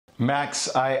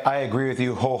Max, I agree with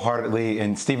you wholeheartedly.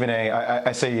 And Stephen A.,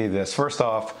 I say to you this. First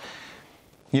off,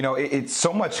 you know, it's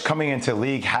so much coming into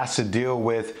league has to deal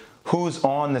with who's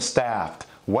on the staff,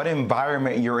 what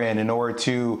environment you're in order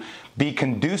to be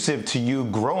conducive to you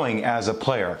growing as a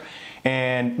player.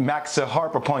 And Max, to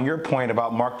harp upon your point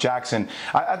about Mark Jackson,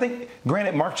 I think,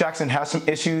 granted, Mark Jackson has some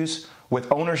issues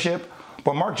with ownership,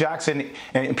 but Mark Jackson,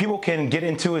 and people can get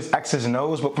into his X's and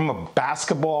O's, but from a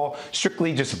basketball,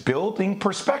 strictly just building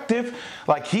perspective,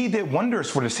 like he did wonders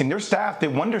for this team. Their staff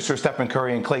did wonders for Stephen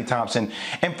Curry and Klay Thompson.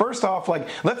 And first off, like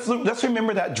let's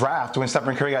remember that draft when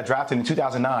Stephen Curry got drafted in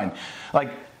 2009.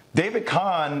 Like David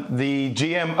Kahn, the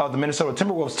GM of the Minnesota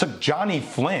Timberwolves, took Johnny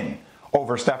Flynn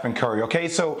over Stephen Curry, okay?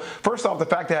 So first off, the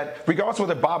fact that regardless of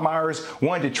whether Bob Myers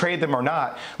wanted to trade them or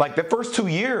not, like the first 2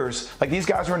 years, like these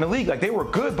guys were in the league, like they were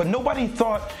good, but nobody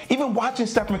thought, even watching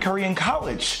Stephen Curry in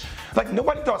college, like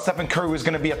nobody thought Stephen Curry was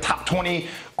gonna be a top 20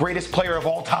 greatest player of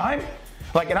all time.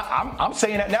 Like, and I'm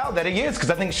saying that now that he is,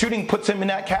 because I think shooting puts him in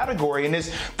that category, and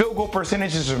his field goal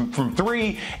percentages from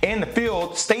three and the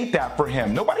field state that for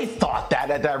him. Nobody thought that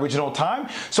at that original time.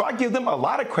 So I give them a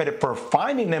lot of credit for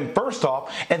finding them first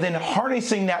off, and then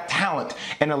harnessing that talent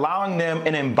and allowing them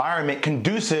an environment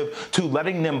conducive to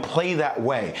letting them play that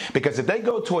way. Because if they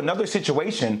go to another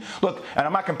situation, look, and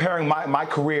I'm not comparing my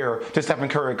career to Stephen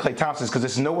Curry and Klay Thompson's, because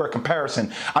it's nowhere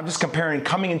comparison. I'm just comparing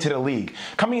coming into the league.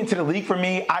 Coming into the league for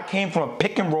me, I came from a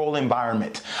pick and roll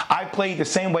environment. I played the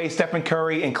same way Stephen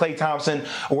Curry and Klay Thompson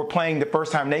were playing the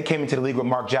first time they came into the league with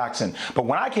Mark Jackson. But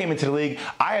when I came into the league,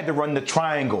 I had to run the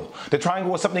triangle. The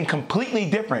triangle was something completely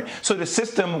different. So the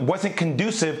system wasn't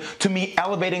conducive to me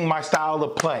elevating my style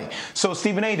of play. So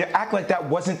Stephen A., to act like that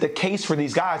wasn't the case for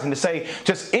these guys and to say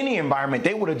just any environment,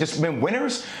 they would have just been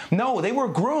winners. No, they were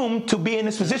groomed to be in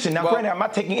this position. Now, granted, I'm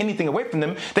not taking anything away from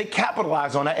them. They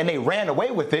capitalized on that and they ran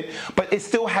away with it, but it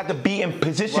still had to be in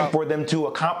position for them to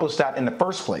accomplish that in the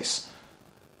first place.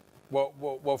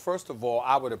 Well, first of all,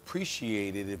 I would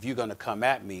appreciate it if you're going to come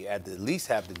at me, at least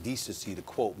have the decency to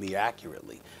quote me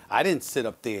accurately. I didn't sit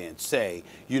up there and say,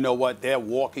 you know what, they're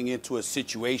walking into a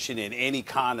situation in any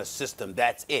kind of system.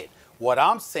 That's it. What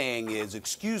I'm saying is,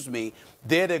 excuse me,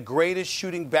 they're the greatest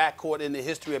shooting backcourt in the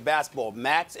history of basketball.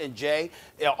 Max and Jay,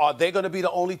 are they going to be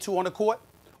the only two on the court?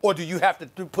 Or do you have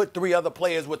to put three other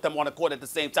players with them on the court at the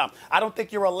same time? I don't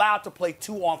think you're allowed to play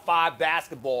 2-on-5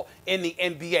 basketball in the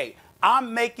NBA.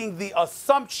 I'm making the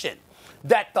assumption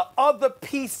that the other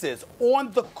pieces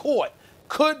on the court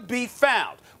could be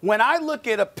found. When I look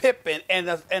at a Pippen and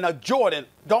a Jordan,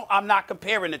 I'm not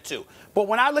comparing the two, but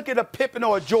when I look at a Pippen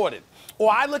or a Jordan,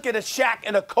 or I look at a Shaq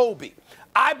and a Kobe,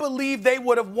 I believe they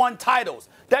would have won titles.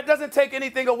 That doesn't take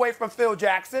anything away from Phil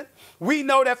Jackson. We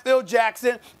know that Phil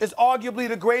Jackson is arguably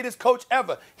the greatest coach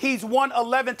ever. He's won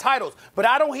 11 titles. But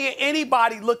I don't hear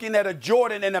anybody looking at a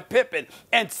Jordan and a Pippen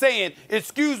and saying,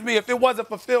 excuse me, if it wasn't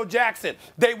for Phil Jackson,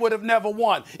 they would have never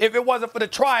won. If it wasn't for the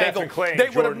triangle, they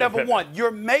would have never won.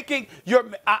 You're making,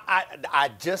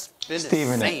 I just finished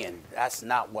saying that's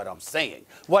not what I'm saying.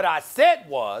 What I said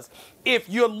was, if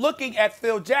you're looking at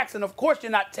Phil Jackson, of course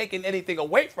you're not taking anything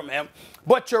away from him,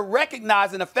 but you're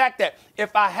recognizing the fact that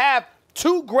if I have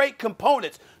two great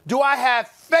components, do I have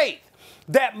faith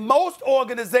that most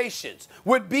organizations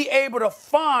would be able to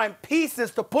find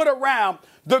pieces to put around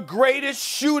the greatest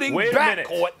shooting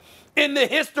backcourt in the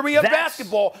history of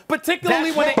basketball,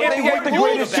 particularly when the NBA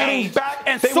rules change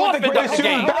and softened up the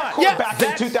game. Back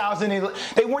in 2011,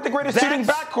 they weren't the greatest shooting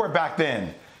backcourt back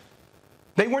then.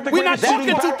 They weren't the greatest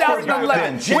shooting backcourt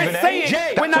back then. We're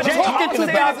saying, we're not talking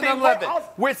 2011.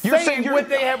 We're saying what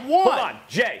they have won. Hold on,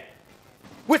 Jay.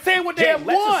 We're saying what they have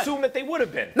won. Let's assume that they would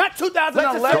have been. Not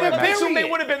 2011. Let's assume they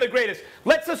would have been the greatest.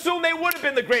 Let's assume they would have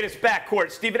been the greatest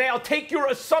backcourt, Stephen A. I'll take your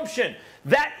assumption.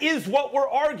 That is what we're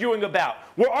arguing about.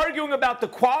 We're arguing about the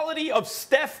quality of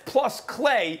Steph plus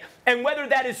Klay and whether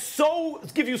that is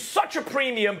give you such a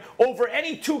premium over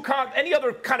any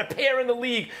other kind of pair in the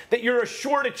league that you're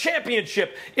assured a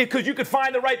championship because you could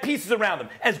find the right pieces around them.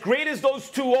 As great as those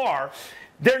two are,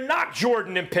 they're not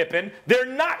Jordan and Pippen. They're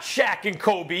not Shaq and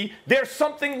Kobe. They're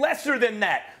something lesser than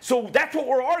that. So that's what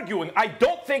we're arguing. I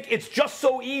don't think it's just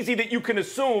so easy that you can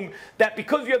assume that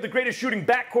because you have the greatest shooting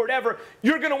backcourt ever,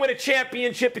 you're going to win a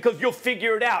championship because you'll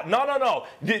figure it out. No, no, no.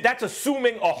 That's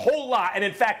assuming a whole lot. And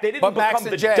in fact, they didn't become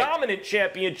the dominant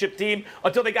championship team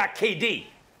until they got KD.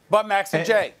 But Max and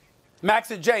Jay. Max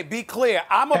and Jay, be clear.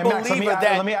 I'm a believer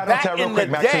that back in the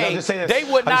day,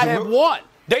 they would not have won.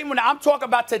 I'm talking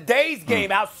about today's game,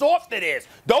 how soft it is.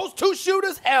 Those two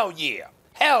shooters, hell yeah.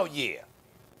 Hell yeah.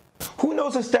 Who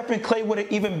knows if Steph and Klay would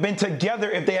have even been together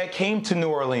if they had came to New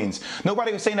Orleans?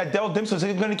 Nobody was saying that Dell Demps was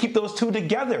going to keep those two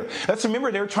together. Let's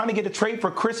remember, they were trying to get a trade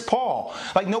for Chris Paul.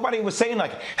 Like, nobody was saying,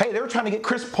 like, hey, they were trying to get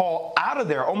Chris Paul out of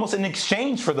there almost in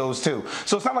exchange for those two.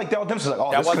 So it's not like Dell Demps was like,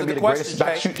 oh, this is going to be the greatest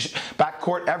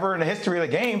backcourt ever in the history of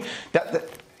the game.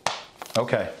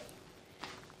 Okay.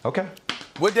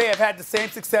 Would they have had the same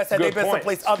success had they been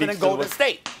someplace other than Golden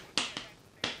State?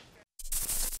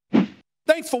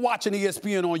 Thanks for watching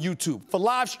ESPN on YouTube. For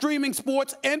live streaming,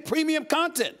 sports, and premium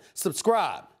content,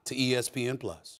 subscribe to ESPN+.